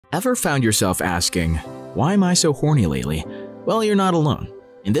Ever found yourself asking, why am I so horny lately? Well, you're not alone.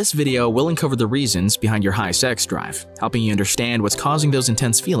 In this video, we'll uncover the reasons behind your high sex drive, helping you understand what's causing those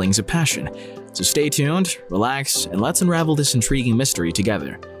intense feelings of passion. So stay tuned, relax, and let's unravel this intriguing mystery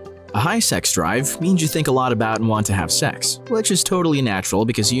together. A high sex drive means you think a lot about and want to have sex, which is totally natural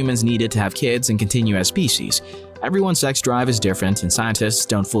because humans need it to have kids and continue as species. Everyone's sex drive is different, and scientists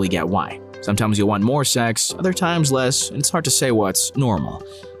don't fully get why. Sometimes you'll want more sex, other times less, and it's hard to say what's normal.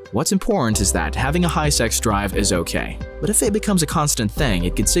 What's important is that having a high sex drive is okay, but if it becomes a constant thing,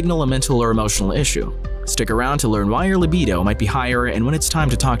 it could signal a mental or emotional issue. Stick around to learn why your libido might be higher and when it's time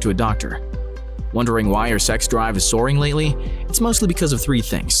to talk to a doctor. Wondering why your sex drive is soaring lately? It's mostly because of three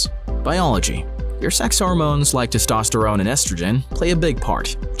things. Biology. Your sex hormones like testosterone and estrogen play a big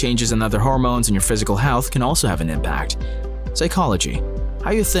part. Changes in other hormones in your physical health can also have an impact. Psychology.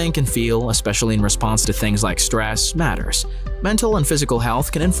 How you think and feel, especially in response to things like stress, matters. Mental and physical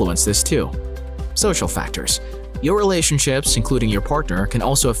health can influence this too. Social factors. Your relationships, including your partner, can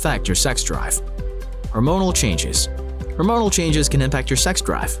also affect your sex drive. Hormonal changes. Hormonal changes can impact your sex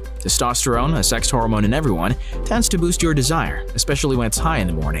drive. Testosterone, a sex hormone in everyone, tends to boost your desire, especially when it's high in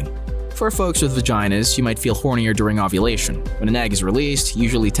the morning. For folks with vaginas, you might feel hornier during ovulation. When an egg is released,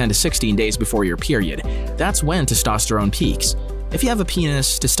 usually 10 to 16 days before your period, that's when testosterone peaks. If you have a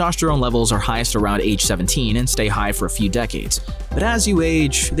penis, testosterone levels are highest around age 17 and stay high for a few decades. But as you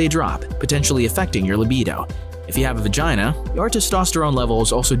age, they drop, potentially affecting your libido. If you have a vagina, your testosterone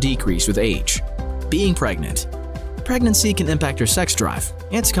levels also decrease with age. Being pregnant. Pregnancy can impact your sex drive.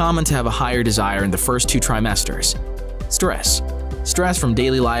 It's common to have a higher desire in the first 2 trimesters. Stress. Stress from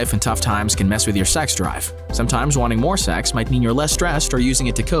daily life and tough times can mess with your sex drive. Sometimes wanting more sex might mean you're less stressed or using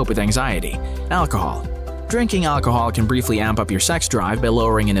it to cope with anxiety. Alcohol. Drinking alcohol can briefly amp up your sex drive by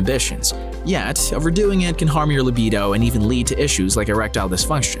lowering inhibitions, yet overdoing it can harm your libido and even lead to issues like erectile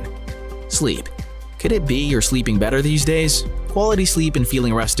dysfunction. Sleep. Could it be you're sleeping better these days? Quality sleep and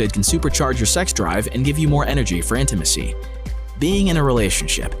feeling rested can supercharge your sex drive and give you more energy for intimacy. Being in a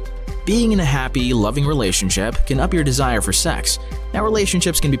relationship. Being in a happy, loving relationship can up your desire for sex. Now,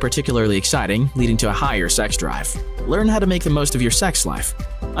 relationships can be particularly exciting, leading to a higher sex drive. Learn how to make the most of your sex life.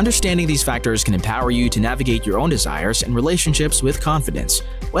 Understanding these factors can empower you to navigate your own desires and relationships with confidence.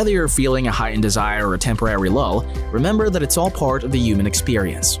 Whether you're feeling a heightened desire or a temporary lull, remember that it's all part of the human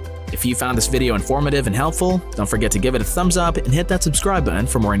experience. If you found this video informative and helpful, don't forget to give it a thumbs up and hit that subscribe button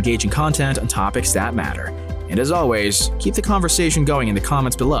for more engaging content on topics that matter. And as always, keep the conversation going in the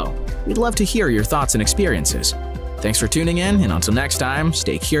comments below. We'd love to hear your thoughts and experiences. Thanks for tuning in, and until next time,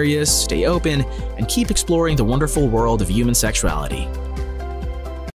 stay curious, stay open, and keep exploring the wonderful world of human sexuality.